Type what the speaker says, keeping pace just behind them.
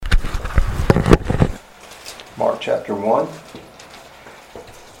Mark chapter 1.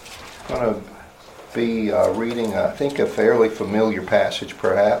 I'm going to be reading, I think, a fairly familiar passage,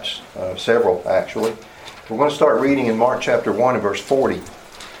 perhaps, several actually. We're going to start reading in Mark chapter 1 and verse 40.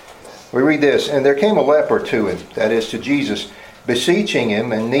 We read this, "And there came a leper to him," that is to Jesus, "beseeching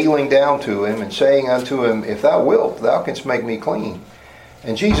him and kneeling down to him and saying unto him, If thou wilt, thou canst make me clean.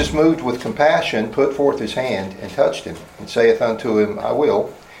 And Jesus, moved with compassion, put forth his hand and touched him, and saith unto him, I will,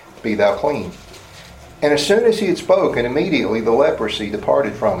 be thou clean. And as soon as he had spoken, immediately the leprosy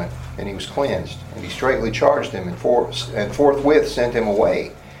departed from him, and he was cleansed. And he straightly charged him, and forthwith sent him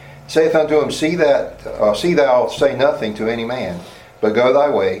away. Saith unto him, See thou say nothing to any man, but go thy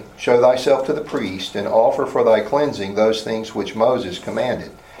way, show thyself to the priest, and offer for thy cleansing those things which Moses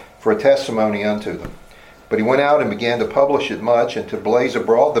commanded, for a testimony unto them. But he went out and began to publish it much, and to blaze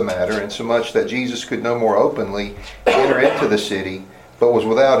abroad the matter, insomuch that Jesus could no more openly enter into the city, but was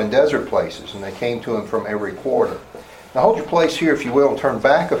without in desert places, and they came to him from every quarter." Now hold your place here, if you will, and turn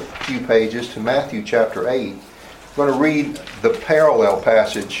back a few pages to Matthew chapter 8. I'm going to read the parallel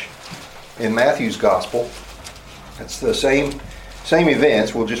passage in Matthew's Gospel. It's the same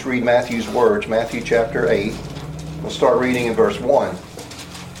events. We'll just read Matthew's words, Matthew chapter 8. We'll start reading in verse 1.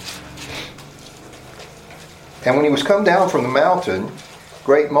 "And when he was come down from the mountain,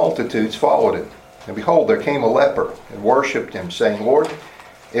 great multitudes followed him. And behold, there came a leper, and worshipped him, saying, Lord,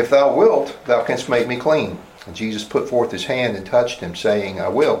 if thou wilt, thou canst make me clean. And Jesus put forth his hand and touched him, saying, I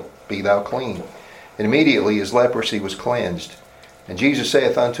will, be thou clean. And immediately his leprosy was cleansed. And Jesus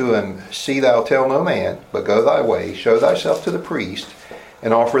saith unto him, See thou tell no man, but go thy way, show thyself to the priest,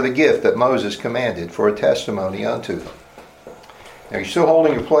 and offer the gift that Moses commanded, for a testimony unto them." Now you're still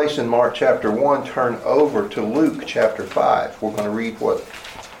holding your place in Mark chapter 1. Turn over to Luke chapter 5. We're going to read what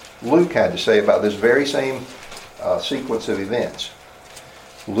Luke had to say about this very same sequence of events.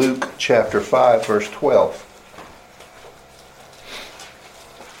 Luke chapter 5 verse 12.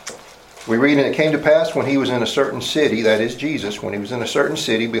 We read, "And it came to pass when he was in a certain city," that is Jesus, "when he was in a certain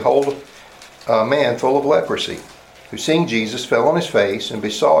city, behold, a man full of leprosy, who seeing Jesus fell on his face and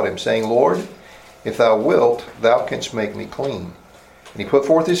besought him, saying, Lord, if thou wilt, thou canst make me clean. And he put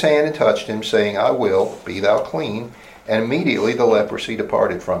forth his hand and touched him, saying, I will, be thou clean. And immediately the leprosy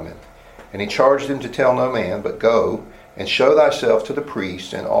departed from him. And he charged him to tell no man, but go, and show thyself to the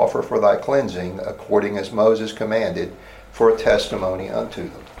priest, and offer for thy cleansing, according as Moses commanded, for a testimony unto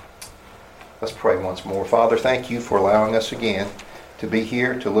them." Let's pray once more. Father, thank you for allowing us again to be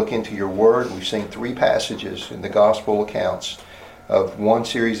here, to look into your word. We've seen 3 passages in the gospel accounts of one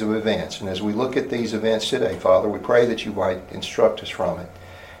series of events. And as we look at these events today, Father, we pray that you might instruct us from it.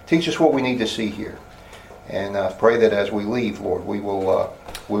 Teach us what we need to see here. And I pray that as we leave, Lord, we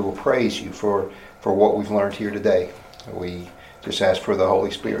will praise you for what we've learned here today. We just ask for the Holy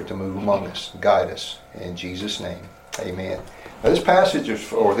Spirit to move among us, guide us. In Jesus' name, amen. Now these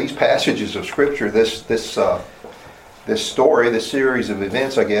passages of Scripture, this story, this series of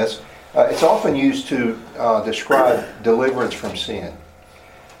events, I guess, it's often used to describe deliverance from sin.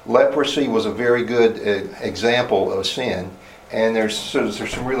 Leprosy was a very good example of sin, and there's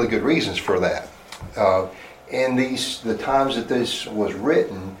some really good reasons for that. In the times that this was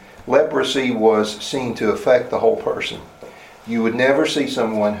written, leprosy was seen to affect the whole person. You would never see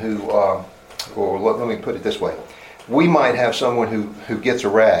someone who, or let me put it this way, we might have someone who gets a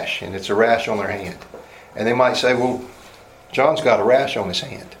rash, and it's a rash on their hand. And they might say, well, John's got a rash on his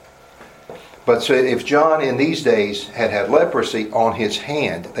hand. But so if John in these days had leprosy on his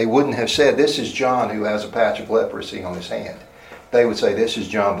hand, they wouldn't have said, this is John who has a patch of leprosy on his hand. They would say, this is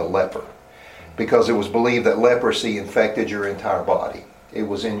John the leper. Because it was believed that leprosy infected your entire body. It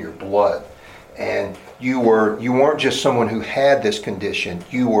was in your blood. And you weren't just someone who had this condition,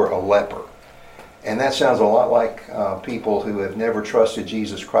 you were a leper. And that sounds a lot like people who have never trusted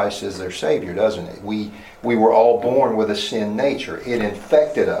Jesus Christ as their Savior, doesn't it? We were all born with a sin nature. It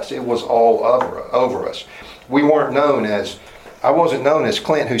infected us. It was all over us. I wasn't known as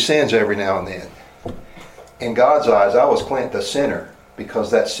Clint who sins every now and then. In God's eyes, I was Clint the sinner,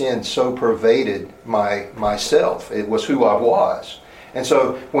 because that sin so pervaded myself. It was who I was. And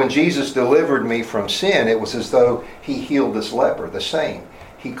so when Jesus delivered me from sin, it was as though he healed this leper, the same.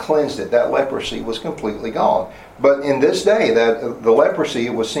 He cleansed it. That leprosy was completely gone. But in this day, that the leprosy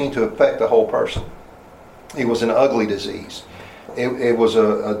was seen to affect the whole person. It was an ugly disease. It was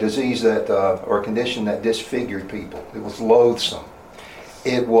a disease or a condition that disfigured people. It was loathsome.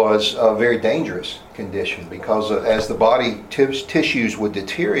 It was a very dangerous condition because as the body tissues would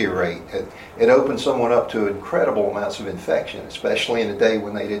deteriorate, it opened someone up to incredible amounts of infection, especially in a day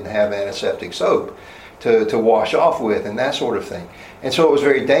when they didn't have antiseptic soap to wash off with and that sort of thing. And so it was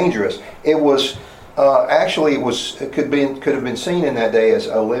very dangerous. It was Actually, it could have been seen in that day as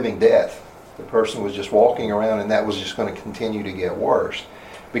a living death. The person was just walking around, and that was just going to continue to get worse.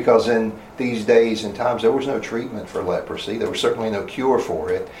 Because in these days and times, there was no treatment for leprosy. There was certainly no cure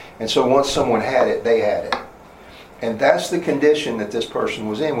for it. And so once someone had it, they had it. And that's the condition that this person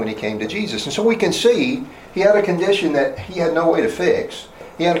was in when he came to Jesus. And so we can see he had a condition that he had no way to fix.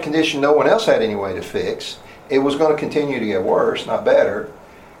 He had a condition no one else had any way to fix. It was going to continue to get worse, not better.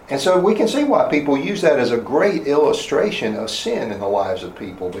 And so we can see why people use that as a great illustration of sin in the lives of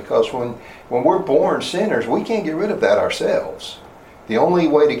people. Because when we're born sinners, we can't get rid of that ourselves. The only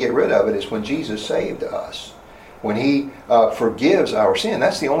way to get rid of it is when Jesus saved us. When He forgives our sin,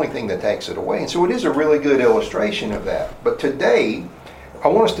 that's the only thing that takes it away. And so it is a really good illustration of that. But today, I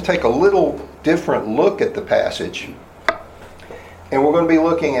want us to take a little different look at the passage. And we're going to be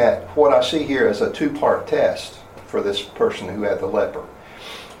looking at what I see here as a two-part test for this person who had the leper.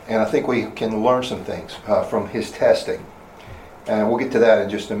 And I think we can learn some things from his testing. And we'll get to that in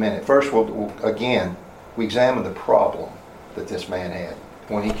just a minute. First, we examine the problem that this man had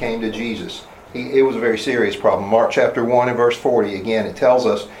when he came to Jesus. It was a very serious problem. Mark chapter 1 and verse 40, again, it tells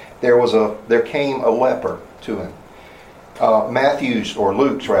us there came a leper to him.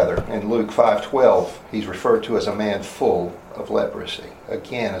 Luke's rather, in Luke 5:12, he's referred to as a man full of leprosy.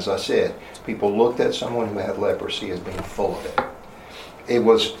 Again, as I said, people looked at someone who had leprosy as being full of it.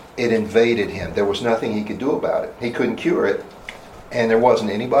 It invaded him. There was nothing he could do about it. He couldn't cure it, and there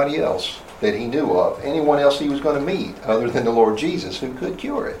wasn't anybody else that he knew of, anyone else he was going to meet other than the Lord Jesus who could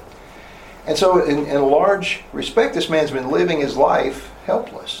cure it. And so in a large respect, this man's been living his life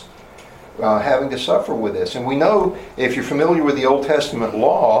helpless, having to suffer with this. And we know, if you're familiar with the Old Testament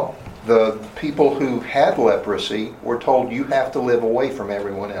law, the people who had leprosy were told you have to live away from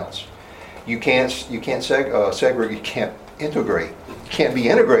everyone else. You can't segregate, you can't integrate. You can't be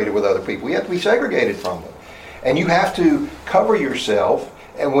integrated with other people. You have to be segregated from them. And you have to cover yourself.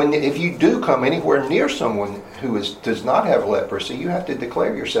 And if you do come anywhere near someone who does not have leprosy, you have to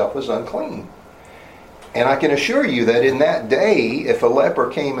declare yourself as unclean. And I can assure you that in that day, if a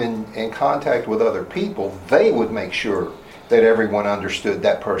leper came in contact with other people, they would make sure that everyone understood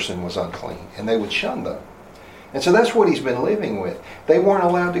that person was unclean, and they would shun them. And so that's what he's been living with. They weren't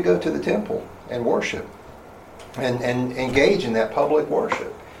allowed to go to the temple and worship and engage in that public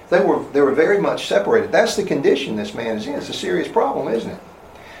worship. They were very much separated. That's the condition this man is in. It's a serious problem, isn't it?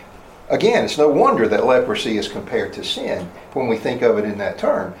 Again, it's no wonder that leprosy is compared to sin when we think of it in that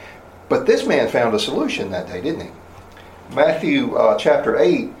term. But this man found a solution that day, didn't he? Matthew chapter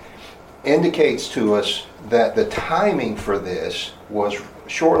 8 indicates to us that the timing for this was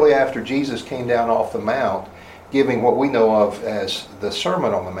shortly after Jesus came down off the mount, giving what we know of as the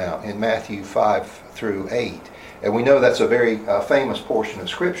Sermon on the Mount in Matthew 5 through 8. And we know that's a very famous portion of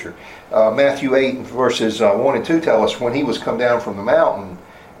Scripture. Matthew 8 verses 1 and 2 tell us when he was come down from the mountain,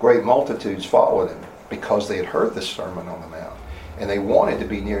 great multitudes followed him because they had heard the Sermon on the Mount. And they wanted to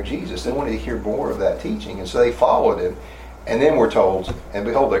be near Jesus. They wanted to hear more of that teaching. And so they followed him. And then we're told, and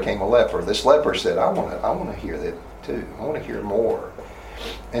behold, there came a leper. This leper said, I want to hear that too. I want to hear more.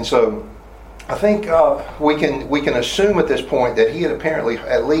 And so I think we can assume at this point that he had apparently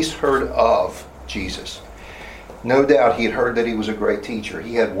at least heard of Jesus. No doubt he had heard that he was a great teacher.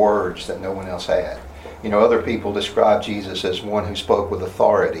 He had words that no one else had. You know, other people describe Jesus as one who spoke with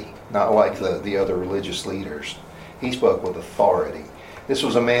authority, not like the other religious leaders. He spoke with authority. This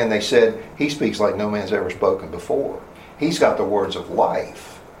was a man, they said, he speaks like no man's ever spoken before. He's got the words of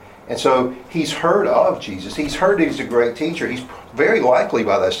life. And so he's heard of Jesus. He's heard he's a great teacher. He's very likely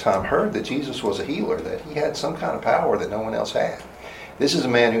by this time heard that Jesus was a healer, that he had some kind of power that no one else had. This is a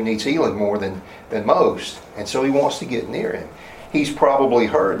man who needs healing more than most, and so he wants to get near him. He's probably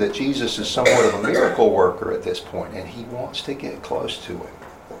heard that Jesus is somewhat of a miracle worker at this point, and he wants to get close to him.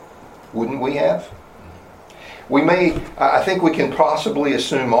 Wouldn't we have? I think we can possibly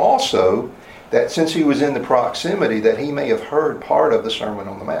assume also that since he was in the proximity, that he may have heard part of the Sermon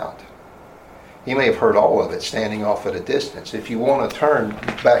on the Mount. He may have heard all of it, standing off at a distance. If you want to turn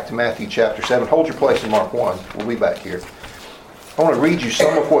back to Matthew chapter 7, hold your place in Mark 1. We'll be back here. I want to read you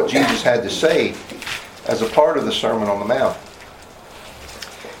some of what Jesus had to say as a part of the Sermon on the Mount.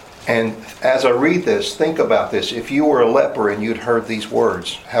 And as I read this, think about this. If you were a leper and you'd heard these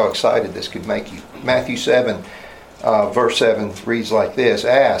words, how excited this could make you. Matthew 7, verse 7 reads like this: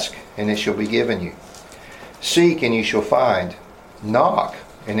 Ask, and it shall be given you. Seek, and you shall find. Knock,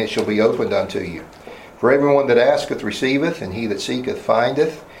 and it shall be opened unto you. For everyone that asketh receiveth, and he that seeketh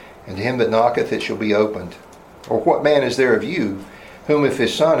findeth, and to him that knocketh it shall be opened. Or what man is there of you, whom if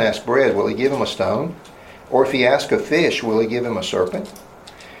his son ask bread, will he give him a stone? Or if he ask a fish, will he give him a serpent?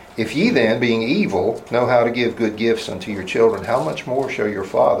 If ye then, being evil, know how to give good gifts unto your children, how much more shall your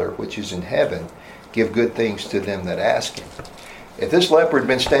Father, which is in heaven, give good things to them that ask him? If this leper had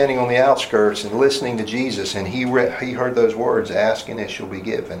been standing on the outskirts and listening to Jesus, and he heard those words, ask and it shall be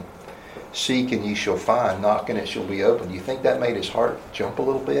given, seek and ye shall find, knock and it shall be opened, do you think that made his heart jump a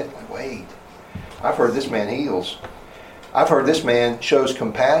little bit? Like, wait, I've heard this man heals. I've heard this man shows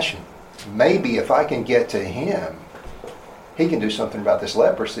compassion. Maybe if I can get to him, he can do something about this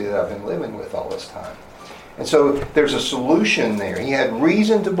leprosy that I've been living with all this time. And so there's a solution there. He had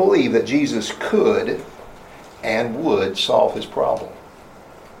reason to believe that Jesus could and would solve his problem.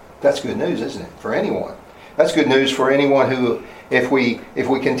 That's good news, isn't it? For anyone. That's good news for anyone who, if we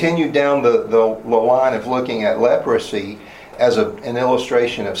continue down the line of looking at leprosy as an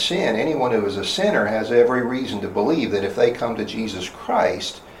illustration of sin, anyone who is a sinner has every reason to believe that if they come to Jesus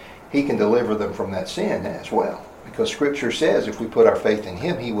Christ, he can deliver them from that sin as well. Because Scripture says if we put our faith in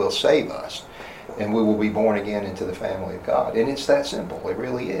him, he will save us. And we will be born again into the family of God. And it's that simple. It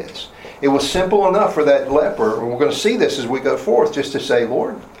really is. It was simple enough for that leper, and we're going to see this as we go forth, just to say,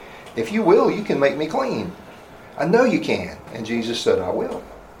 Lord, if you will, you can make me clean. I know you can. And Jesus said, I will.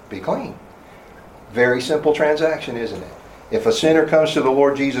 Be clean. Very simple transaction, isn't it? If a sinner comes to the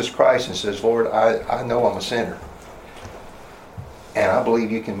Lord Jesus Christ and says, Lord, I know I'm a sinner. And I believe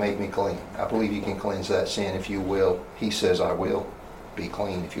you can make me clean. I believe you can cleanse that sin if you will. He says, I will be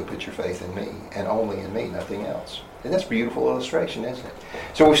clean if you'll put your faith in me, and only in me, nothing else. And that's a beautiful illustration, isn't it?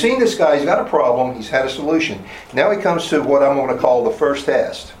 So we've seen this guy, he's got a problem, he's had a solution. Now he comes to what I'm going to call the first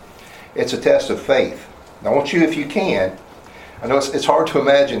test. It's a test of faith. Now I want you, if you can, I know it's hard to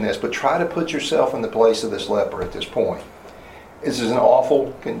imagine this, but try to put yourself in the place of this leper at this point. This is an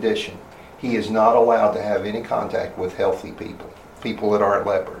awful condition. He is not allowed to have any contact with healthy people that aren't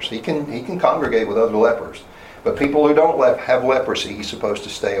lepers. He can congregate with other lepers. But people who don't have leprosy, he's supposed to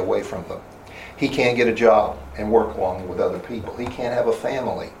stay away from them. He can't get a job and work along with other people. He can't have a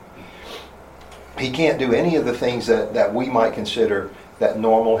family. He can't do any of the things that we might consider that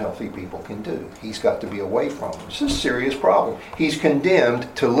normal, healthy people can do. He's got to be away from them. It's a serious problem. He's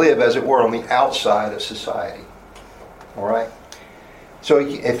condemned to live, as it were, on the outside of society. All right? So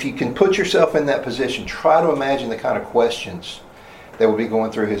if you can put yourself in that position, try to imagine the kind of questions that would be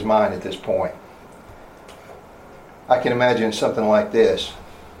going through his mind at this point. I can imagine something like this.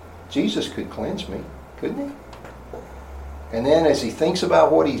 Jesus could cleanse me, couldn't he? And then as he thinks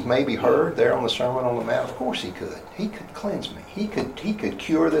about what he's maybe heard there on the Sermon on the Mount, of course he could. He could cleanse me. He could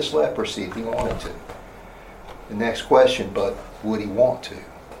cure this leprosy if he wanted to. The next question, but would he want to?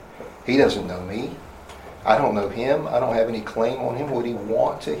 He doesn't know me. I don't know him. I don't have any claim on him. Would he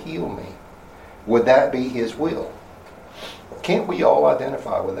want to heal me? Would that be his will? Can't we all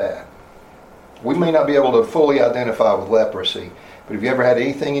identify with that? We may not be able to fully identify with leprosy, but have you ever had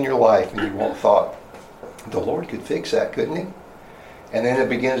anything in your life and you thought, the Lord could fix that, couldn't he? And then it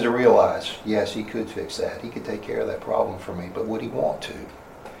begins to realize, yes, he could fix that. He could take care of that problem for me, but would he want to?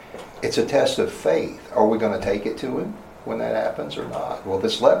 It's a test of faith. Are we going to take it to him when that happens or not? Well,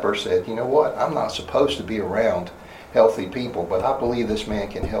 this leper said, you know what? I'm not supposed to be around healthy people, but I believe this man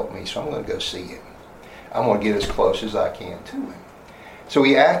can help me, so I'm going to go see him. I'm going to get as close as I can to him. So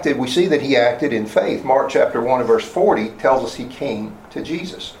he acted, we see that he acted in faith. Mark chapter 1 and verse 40 tells us he came to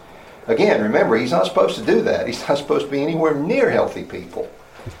Jesus. Again, remember, he's not supposed to do that. He's not supposed to be anywhere near healthy people.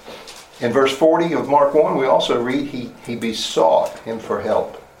 In verse 40 of Mark 1, we also read he besought him for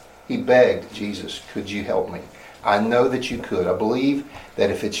help. He begged Jesus, could you help me? I know that you could. I believe that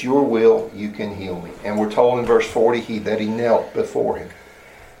if it's your will, you can heal me. And we're told in verse 40 that he knelt before him.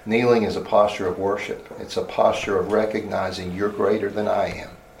 Kneeling is a posture of worship. It's a posture of recognizing you're greater than I am.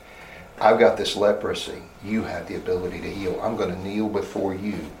 I've got this leprosy. You have the ability to heal. I'm going to kneel before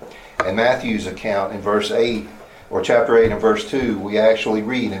you. In Matthew's account in verse 8, or chapter 8 and verse 2, we actually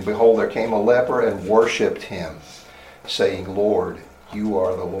read, and behold, there came a leper and worshipped him, saying, Lord, you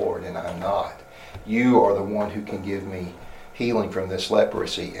are the Lord, and I'm not. You are the one who can give me healing from this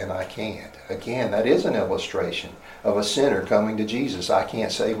leprosy, and I can't. Again, that is an illustration of a sinner coming to Jesus. I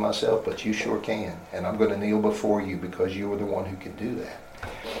can't save myself, but you sure can. And I'm going to kneel before you because you are the one who can do that.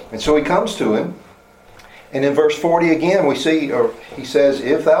 And so he comes to him. And in verse 40 again, we see, or he says,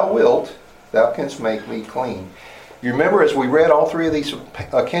 if thou wilt, thou canst make me clean. You remember as we read all three of these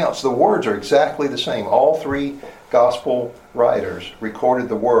accounts, the words are exactly the same. All three gospel writers recorded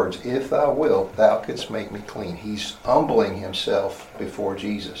the words, if thou wilt, thou canst make me clean. He's humbling himself before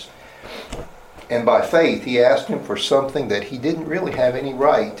Jesus. And by faith, he asked him for something that he didn't really have any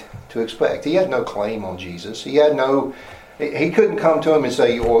right to expect. He had no claim on Jesus. He couldn't come to him and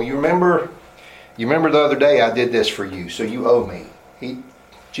say, well, you remember the other day I did this for you, so you owe me.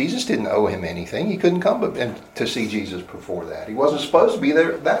 Jesus didn't owe him anything. He couldn't come to see Jesus before that. He wasn't supposed to be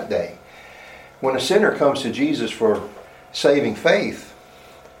there that day. When a sinner comes to Jesus for saving faith,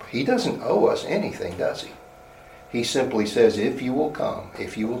 he doesn't owe us anything, does he? He simply says, if you will come,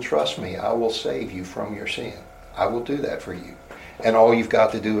 if you will trust me, I will save you from your sin. I will do that for you. And all you've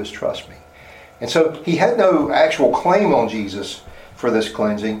got to do is trust me. And so he had no actual claim on Jesus for this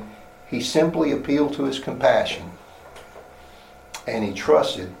cleansing. He simply appealed to his compassion. And he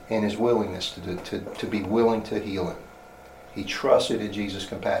trusted in his willingness to be willing to heal him. He trusted in Jesus'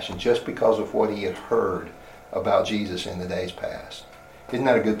 compassion just because of what he had heard about Jesus in the days past. Isn't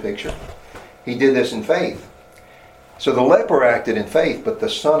that a good picture? He did this in faith. So the leper acted in faith, but the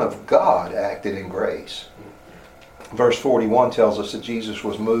Son of God acted in grace. Verse 41 tells us that Jesus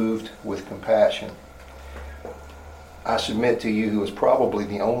was moved with compassion. I submit to you, who was probably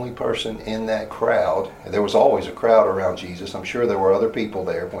the only person in that crowd. There was always a crowd around Jesus. I'm sure there were other people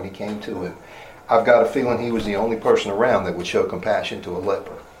there when he came to him. I've got a feeling he was the only person around that would show compassion to a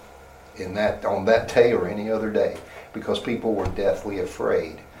leper on that day or any other day, because people were deathly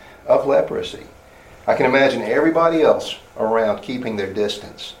afraid of leprosy. I can imagine everybody else around keeping their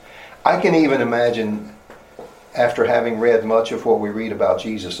distance. I can even imagine, after having read much of what we read about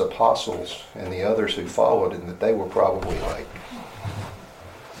Jesus' apostles and the others who followed him, that they were probably like,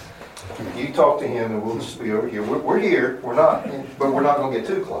 you talk to him and we'll just be over here. We're here, but we're not going to get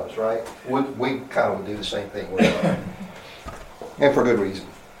too close, right? We kind of would do the same thing with him. And for good reason.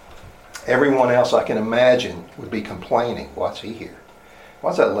 Everyone else I can imagine would be complaining, what's he here?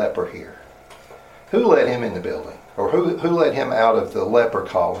 Why's that leper here? Who let him in the building? Or who let him out of the leper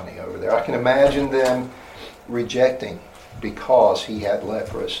colony over there? I can imagine them rejecting because he had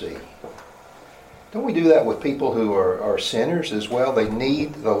leprosy. Don't we do that with people who are sinners as well? They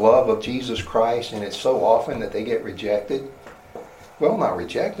need the love of Jesus Christ, and it's so often that they get rejected. Well, not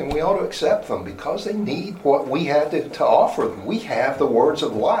reject them. We ought to accept them because they need what we have to offer them. We have the words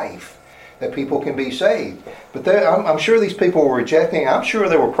of life that people can be saved. But I'm sure these people were rejecting. I'm sure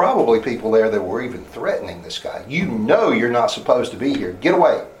there were probably people there that were even threatening this guy. You know you're not supposed to be here. Get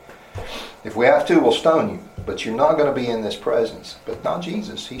away. If we have to, we'll stone you. But you're not going to be in this presence. But not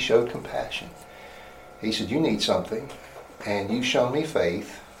Jesus. He showed compassion. He said, you need something, and you've shown me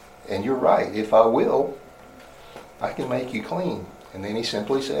faith, and you're right. If I will, I can make you clean. And then he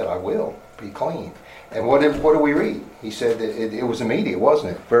simply said, I will be clean. And what do we read? He said that it was immediate,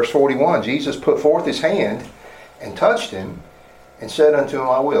 wasn't it? Verse 41, Jesus put forth his hand and touched him and said unto him,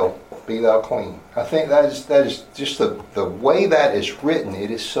 I will, be thou clean. I think that is just the way that is written. It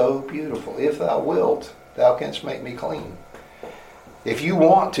is so beautiful. If thou wilt, thou canst make me clean. If you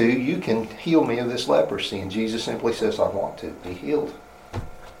want to, you can heal me of this leprosy. And Jesus simply says, I want to be healed.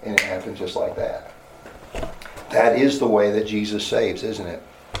 And it happens just like that. That is the way that Jesus saves, isn't it?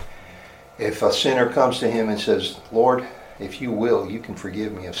 If a sinner comes to him and says, Lord, if you will, you can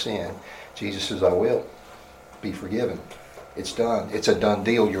forgive me of sin. Jesus says, I will. Be forgiven. It's done. It's a done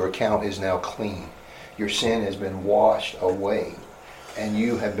deal. Your account is now clean. Your sin has been washed away. And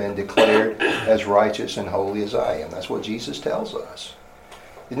you have been declared as righteous and holy as I am. That's what Jesus tells us.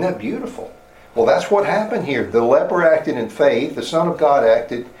 Isn't that beautiful? Well, that's what happened here. The leper acted in faith. The Son of God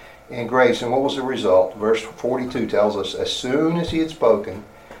acted in grace. And what was the result? Verse 42 tells us, as soon as he had spoken,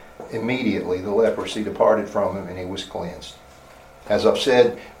 immediately the leprosy departed from him and he was cleansed. As I've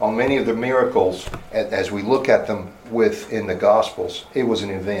said, on many of the miracles, as we look at them in the Gospels, it was an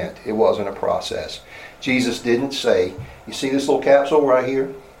event. It wasn't a process. Jesus didn't say, you see this little capsule right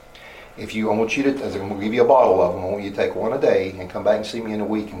here? I'm going to give you a bottle of them. I want you to take one a day and come back and see me in a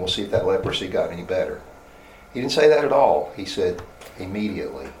week and we'll see if that leprosy got any better. He didn't say that at all. He said,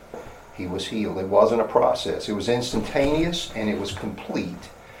 immediately he was healed. It wasn't a process. It was instantaneous and it was complete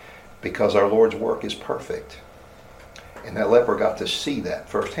because our Lord's work is perfect. And that leper got to see that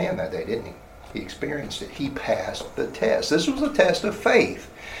firsthand that day, didn't he? He experienced it. He passed the test. This was a test of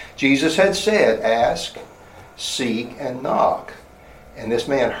faith. Jesus had said, ask, seek, and knock. And this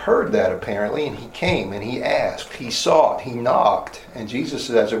man heard that apparently, and he came and he asked, he sought, he knocked. And Jesus,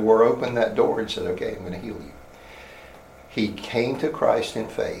 as it were, opened that door and said, okay, I'm going to heal you. He came to Christ in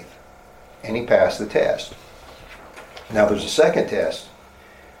faith, and he passed the test. Now there's a second test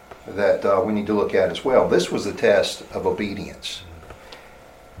that we need to look at as well. This was the test of obedience.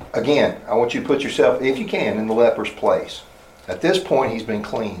 Again, I want you to put yourself, if you can, in the leper's place. At this point, he's been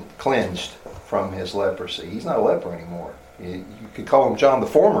cleansed from his leprosy. He's not a leper anymore. You could call him John the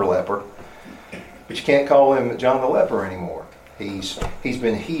former leper, but you can't call him John the leper anymore. He's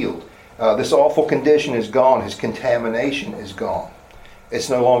been healed. This awful condition is gone. His contamination is gone. It's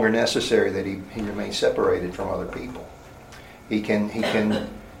no longer necessary that he remain separated from other people. He can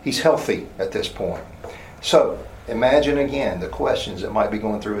He's healthy at this point. So, imagine again the questions that might be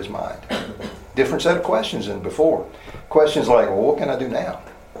going through his mind. Different set of questions than before. Questions like, well, what can I do now?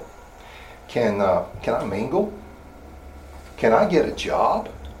 Can I mingle? Can I get a job?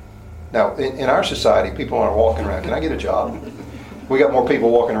 Now, in our society, people aren't walking around, can I get a job? We got more people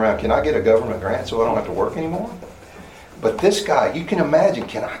walking around, can I get a government grant so I don't have to work anymore? But this guy, you can imagine,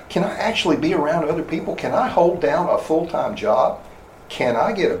 can I actually be around other people? Can I hold down a full-time job? Can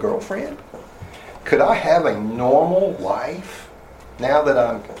I get a girlfriend? Could I have a normal life now that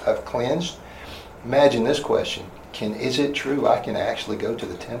I've cleansed? Imagine this question. Is it true I can actually go to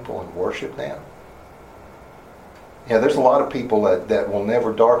the temple and worship now? Yeah, there's a lot of people that will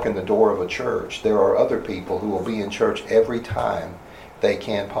never darken the door of a church. There are other people who will be in church every time they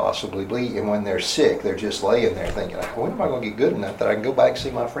can possibly be. And when they're sick, they're just laying there thinking, when am I going to get good enough that I can go back and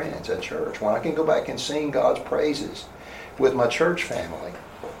see my friends at church? When I can go back and sing God's praises with my church family.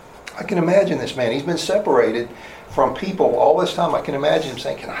 I can imagine this man. He's been separated from people all this time. I can imagine him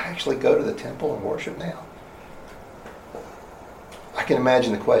saying, can I actually go to the temple and worship now? I can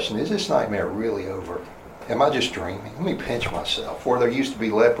imagine the question, is this nightmare really over? Am I just dreaming? Let me pinch myself. Where there used to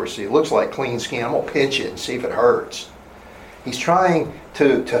be leprosy, it looks like clean skin. I'm going to pinch it and see if it hurts. He's trying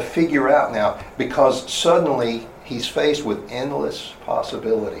to figure out now, because suddenly he's faced with endless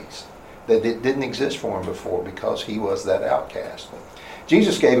possibilities that didn't exist for him before because he was that outcast.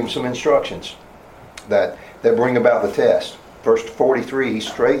 Jesus gave him some instructions that bring about the test. Verse 43, he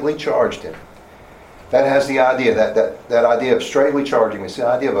straightly charged him. That has the idea, that idea of straightly charging. It's the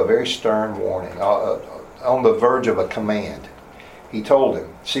idea of a very stern warning, on the verge of a command. He told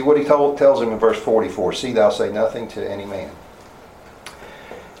him. See what he tells him in verse 44. See, thou say nothing to any man.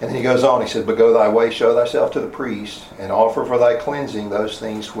 And then he goes on, he says, but go thy way, show thyself to the priest, and offer for thy cleansing those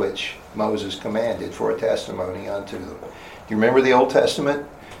things which Moses commanded for a testimony unto them. Do you remember the Old Testament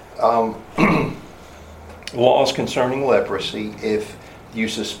laws concerning leprosy? If you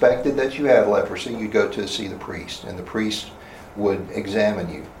suspected that you had leprosy, you'd go to see the priest, and the priest would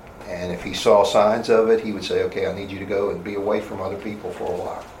examine you. And if he saw signs of it, he would say, okay, I need you to go and be away from other people for a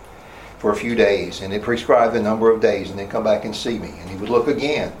while, for a few days. And it prescribed the number of days, and then come back and see me. And he would look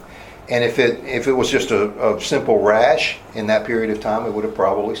again. And if it was just a simple rash in that period of time, it would have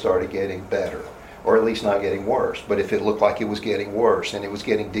probably started getting better, or at least not getting worse. But if it looked like it was getting worse and it was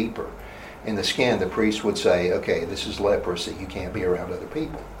getting deeper in the skin, the priest would say, okay, this is leprosy. You can't be around other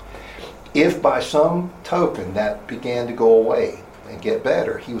people. If by some token that began to go away and get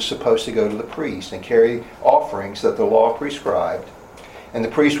better, he was supposed to go to the priest and carry offerings that the law prescribed. And the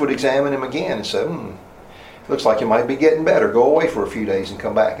priest would examine him again and say, looks like it might be getting better. Go away for a few days and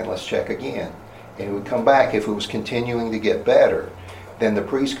come back and let's check again. And he would come back. If it was continuing to get better, then the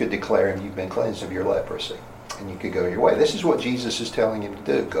priest could declare him, you've been cleansed of your leprosy. And you could go your way. This is what Jesus is telling him to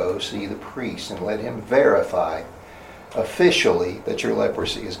do. Go see the priest and let him verify officially that your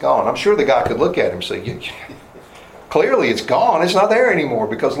leprosy is gone. I'm sure the guy could look at him and say, clearly it's gone. It's not there anymore,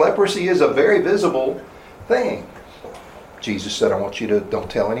 because leprosy is a very visible thing. Jesus said, I want you to don't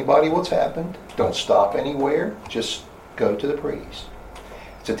tell anybody what's happened. Don't stop anywhere. Just go to the priest.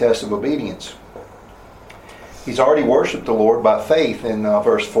 It's a test of obedience. He's already worshiped the Lord by faith in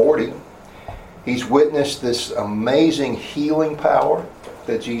verse 40. He's witnessed this amazing healing power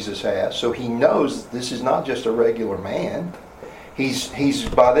that Jesus has. So he knows this is not just a regular man. He's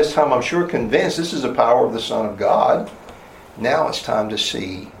by this time, I'm sure, convinced this is the power of the Son of God. Now it's time to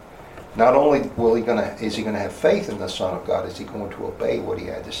see, not only is he going to have faith in the Son of God, is he going to obey what he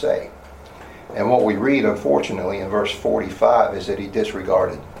had to say. And what we read, unfortunately, in verse 45 is that he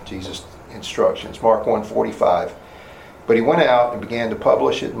disregarded Jesus' instructions. Mark 1:45. But he went out and began to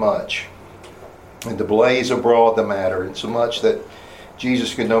publish it much, and to blaze abroad the matter, insomuch that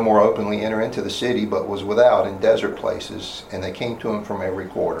Jesus could no more openly enter into the city, but was without in desert places, and they came to him from every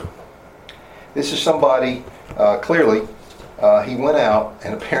quarter. This is somebody, clearly, he went out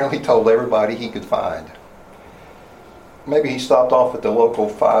and apparently told everybody he could find. Maybe he stopped off at the local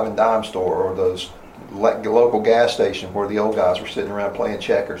 5 and dime store, or those local gas station where the old guys were sitting around playing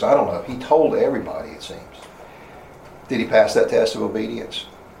checkers. I don't know. He told everybody, it seems. Did he pass that test of obedience?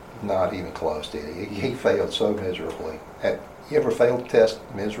 Not even close, did he? He failed so miserably. Have you ever failed a test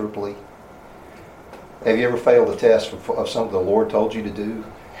miserably? Have you ever failed a test of something the Lord told you to do,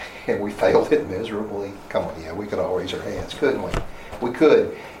 and we failed it miserably? Come on, yeah, we could all raise our hands, couldn't we? We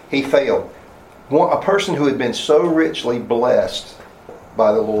could. He failed. A person who had been so richly blessed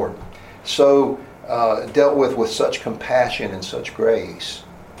by the Lord, so dealt with such compassion and such grace,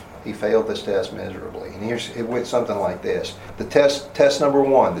 he failed this test miserably. And it went something like this. The test number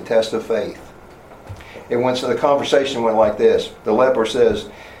 1, the test of faith. The conversation went like this. The leper says,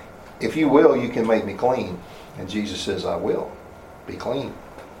 if you will, you can make me clean. And Jesus says, I will be clean.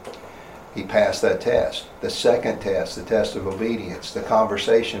 He passed that test. The second test, the test of obedience, the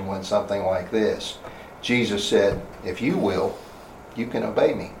conversation went something like this. Jesus said, if you will, you can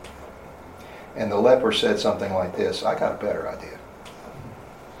obey me. And the leper said something like this, I got a better idea.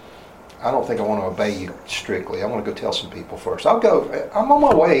 I don't think I want to obey you strictly. I want to go tell some people first. I'm on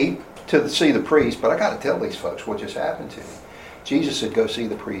my way to see the priest, but I got to tell these folks what just happened to me. Jesus said, go see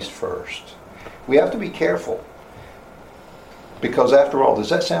the priest first. We have to be careful. Because after all, does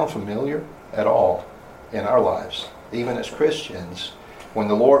that sound familiar at all in our lives? Even as Christians, when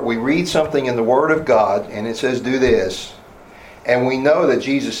we read something in the Word of God and it says do this, and we know that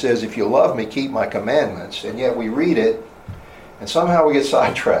Jesus says, if you love me, keep my commandments, and yet we read it and somehow we get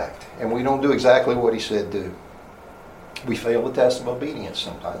sidetracked and we don't do exactly what he said do. We fail the test of obedience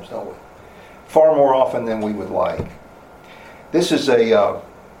sometimes, don't we? Far more often than we would like. This is a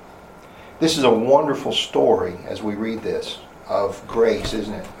wonderful story as we read this of grace,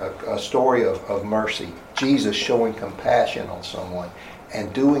 isn't it? A story of mercy. Jesus showing compassion on someone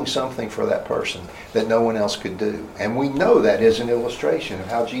and doing something for that person that no one else could do. And we know that is an illustration of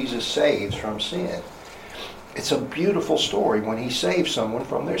how Jesus saves from sin. It's a beautiful story when he saves someone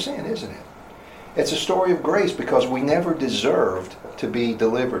from their sin, isn't it? It's a story of grace because we never deserved to be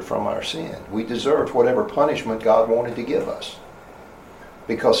delivered from our sin. We deserved whatever punishment God wanted to give us,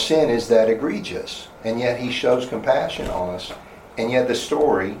 because sin is that egregious. And yet he shows compassion on us. And yet the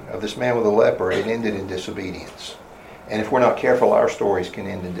story of this man with a leper, it ended in disobedience. And if we're not careful, our stories can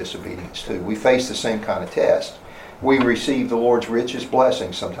end in disobedience too. We face the same kind of test. We receive the Lord's richest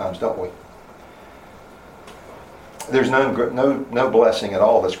blessings sometimes, don't we? There's no blessing at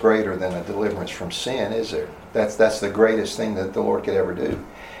all that's greater than a deliverance from sin, is there? That's the greatest thing that the Lord could ever do.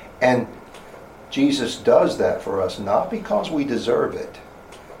 And Jesus does that for us, not because we deserve it,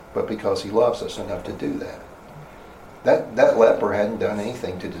 but because he loves us enough to do that. That leper hadn't done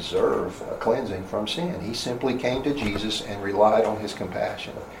anything to deserve a cleansing from sin. He simply came to Jesus and relied on his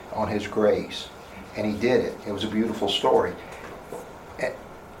compassion, on his grace. And he did it. It was a beautiful story.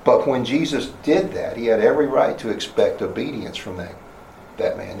 But when Jesus did that, he had every right to expect obedience from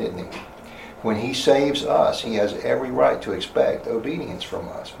that man, didn't he? When he saves us, he has every right to expect obedience from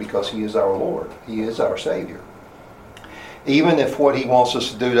us because he is our Lord. He is our Savior. Even if what he wants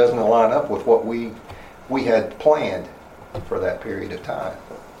us to do doesn't line up with what we had planned for that period of time,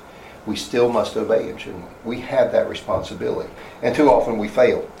 we still must obey him, shouldn't we? We have that responsibility. And too often we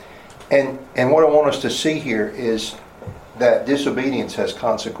fail. And what I want us to see here is that disobedience has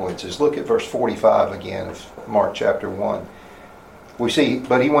consequences. Look at verse 45 again of Mark chapter 1. We see,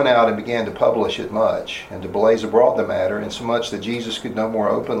 but he went out and began to publish it much, and to blaze abroad the matter, insomuch that Jesus could no more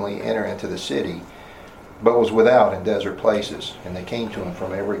openly enter into the city, but was without in desert places, and they came to him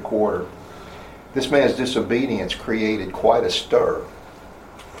from every quarter. This man's disobedience created quite a stir.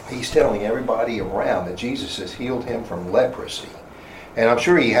 He's telling everybody around that Jesus has healed him from leprosy. And I'm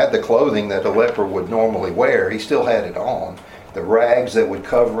sure he had the clothing that a leper would normally wear. He still had it on. The rags that would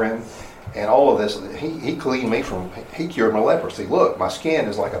cover him and all of this. He cleaned me he cured my leprosy. Look, my skin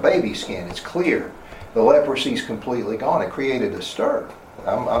is like a baby's skin. It's clear. The leprosy's completely gone. It created a stir.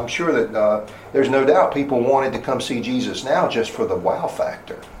 I'm sure that there's no doubt people wanted to come see Jesus now just for the wow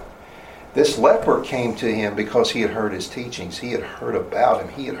factor. This leper came to him because he had heard his teachings. He had heard about him.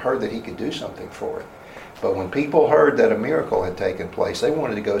 He had heard that he could do something for him. But when people heard that a miracle had taken place, they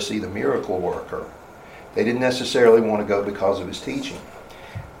wanted to go see the miracle worker. They didn't necessarily want to go because of his teaching.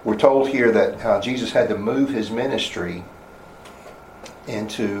 We're told here that Jesus had to move his ministry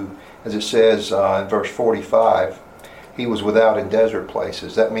into, as it says in verse 45, he was without in desert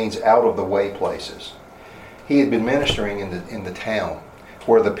places. That means out of the way places. He had been ministering in the town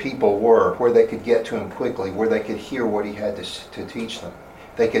where the people were, where they could get to him quickly, where they could hear what he had to teach them.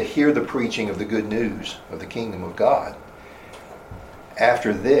 They could hear the preaching of the good news of the kingdom of God.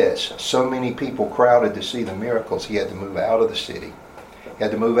 After this, so many people crowded to see the miracles, he had to move out of the city. He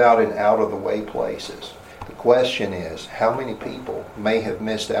had to move out in out-of-the-way places. The question is, how many people may have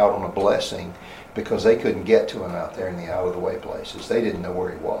missed out on a blessing because they couldn't get to him out there in the out-of-the-way places? They didn't know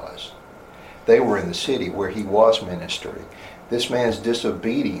where he was. They were in the city where he was ministering. This man's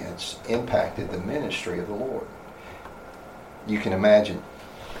disobedience impacted the ministry of the Lord. You can imagine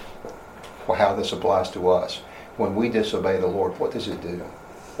how this applies to us. When we disobey the Lord, what does it do?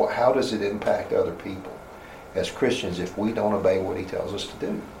 How does it impact other people as Christians if we don't obey what he tells us to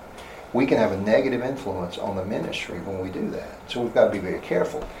do? We can have a negative influence on the ministry when we do that. So we've got to be very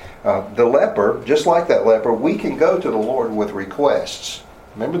careful. The leper, just like that leper, we can go to the Lord with requests.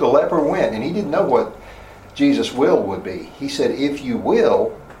 Remember, the leper went, and he didn't know what Jesus' will would be. He said, if you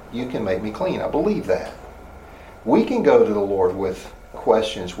will, you can make me clean. I believe that. We can go to the Lord with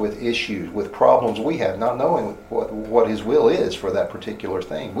questions, with issues, with problems we have, not knowing what His will is for that particular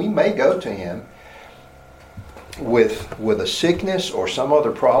thing. We may go to Him with a sickness or some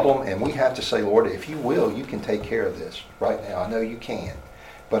other problem, and we have to say, Lord, if you will, you can take care of this right now. I know you can,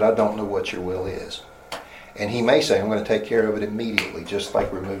 but I don't know what your will is. And He may say, I'm going to take care of it immediately, just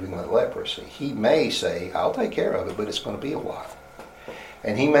like removing the leprosy. He may say, I'll take care of it, but it's going to be a while.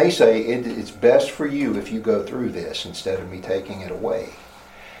 And He may say, it's best for you if you go through this instead of me taking it away.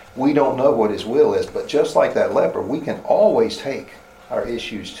 We don't know what His will is, but just like that leper, we can always take our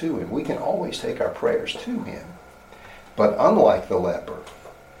issues to Him. We can always take our prayers to Him. But unlike the leper,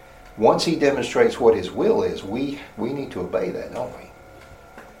 once He demonstrates what His will is, we need to obey that, don't we?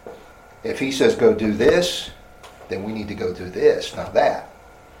 If He says go do this, then we need to go do this, not that.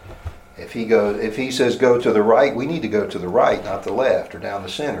 If He says go to the right, we need to go to the right, not the left or down the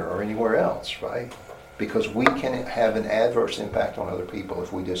center or anywhere else, right? Because we can have an adverse impact on other people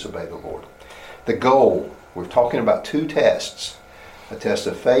if we disobey the Lord. The goal, we're talking about two tests, a test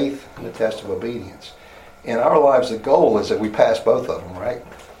of faith and a test of obedience. In our lives, the goal is that we pass both of them, right?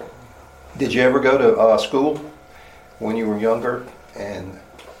 Did you ever go to school when you were younger and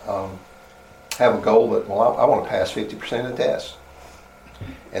have a goal that, well, I want to pass 50% of the tests,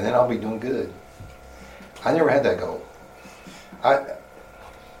 and then I'll be doing good? I never had that goal. I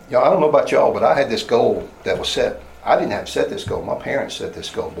don't know about y'all, but I had this goal that was set. I didn't have to set this goal. My parents set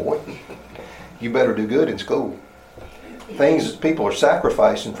this goal. Boy, you better do good in school. Things people are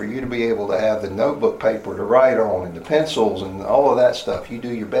sacrificing for you to be able to have the notebook paper to write on and the pencils and all of that stuff. You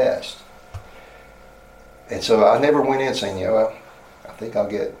do your best. And so I never went in saying, well, I think I'll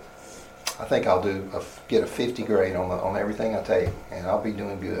get a 50 grade on everything I take, and I'll be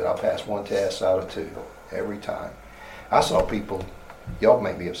doing good. I'll pass one test out of two every time. I saw people, y'all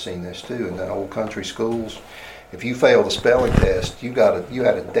maybe have seen this too, in the old country schools. If you failed the spelling test, you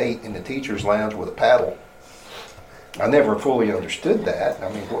had a date in the teacher's lounge with a paddle. I never fully understood that. I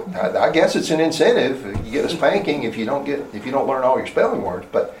mean, I guess it's an incentive. You get a spanking if you don't learn all your spelling words.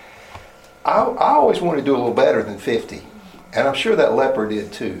 But I always wanted to do a little better than 50. And I'm sure that leper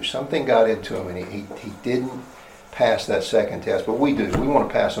did too. Something got into him, and he didn't pass that second test. But we do. We want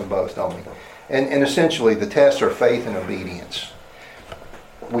to pass them both, don't we? And essentially, the tests are faith and obedience.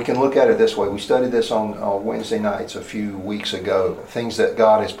 We can look at it this way. We studied this on Wednesday nights a few weeks ago. Things that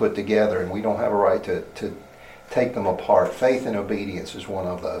God has put together, and we don't have a right to take them apart. Faith and obedience is one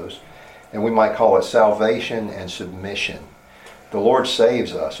of those. And we might call it salvation and submission. The Lord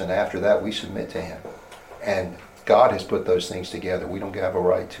saves us, and after that we submit to Him. And God has put those things together. We don't have a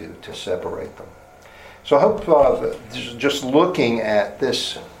right to separate them. So I hope just looking at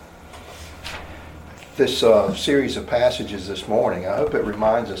this series of passages this morning, I hope it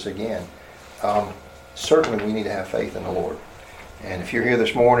reminds us again, certainly we need to have faith in the Lord. And if you're here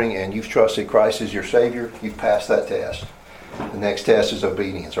this morning and you've trusted Christ as your Savior, you've passed that test. The next test is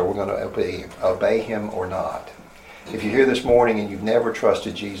obedience. Are we going to obey Him or not? If you're here this morning and you've never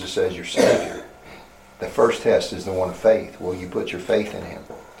trusted Jesus as your Savior, the first test is the one of faith. Will you put your faith in Him?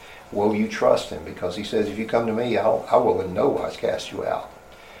 Will you trust Him? Because He says, if you come to me, I will in no wise cast you out.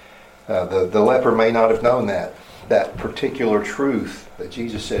 The leper may not have known that particular truth that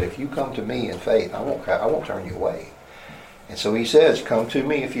Jesus said, if you come to me in faith, I won't turn you away. And so He says, come to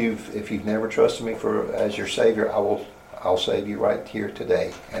me if you've never trusted me as your Savior. I'll save you right here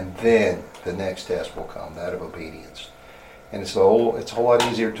today. And then the next test will come, that of obedience. And it's a whole lot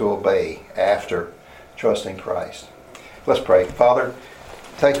easier to obey after trusting Christ. Let's pray. Father,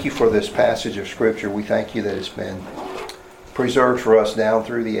 thank you for this passage of Scripture. We thank you that it's been preserved for us down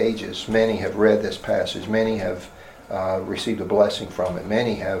through the ages. Many have read this passage. Many have received a blessing from it.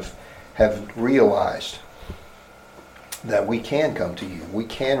 Many have realized that we can come to you. We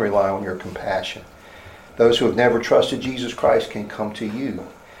can rely on your compassion. Those who have never trusted Jesus Christ can come to you,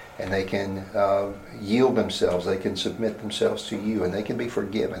 and they can yield themselves. They can submit themselves to you, and they can be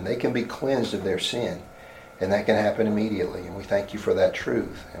forgiven. They can be cleansed of their sin, and that can happen immediately. And we thank you for that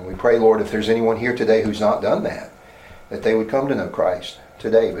truth. And we pray, Lord, if there's anyone here today who's not done that they would come to know Christ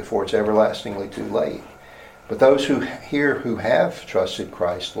today before it's everlastingly too late. But those who have trusted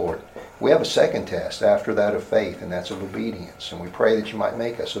Christ, Lord, we have a second test after that of faith, and that's of obedience. And we pray that you might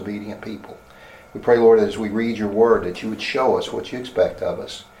make us obedient people. We pray, Lord, as we read your word, that you would show us what you expect of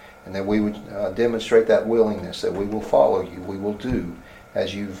us, and that we would demonstrate that willingness, that we will follow you, we will do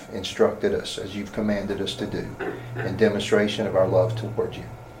as you've instructed us, as you've commanded us to do, in demonstration of our love toward you.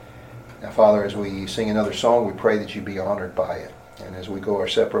 Now, Father, as we sing another song, we pray that you be honored by it. And as we go our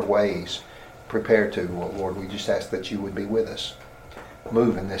separate ways, prepare to, Lord, we just ask that you would be with us.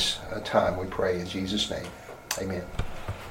 move in this time, we pray in Jesus' name. Amen.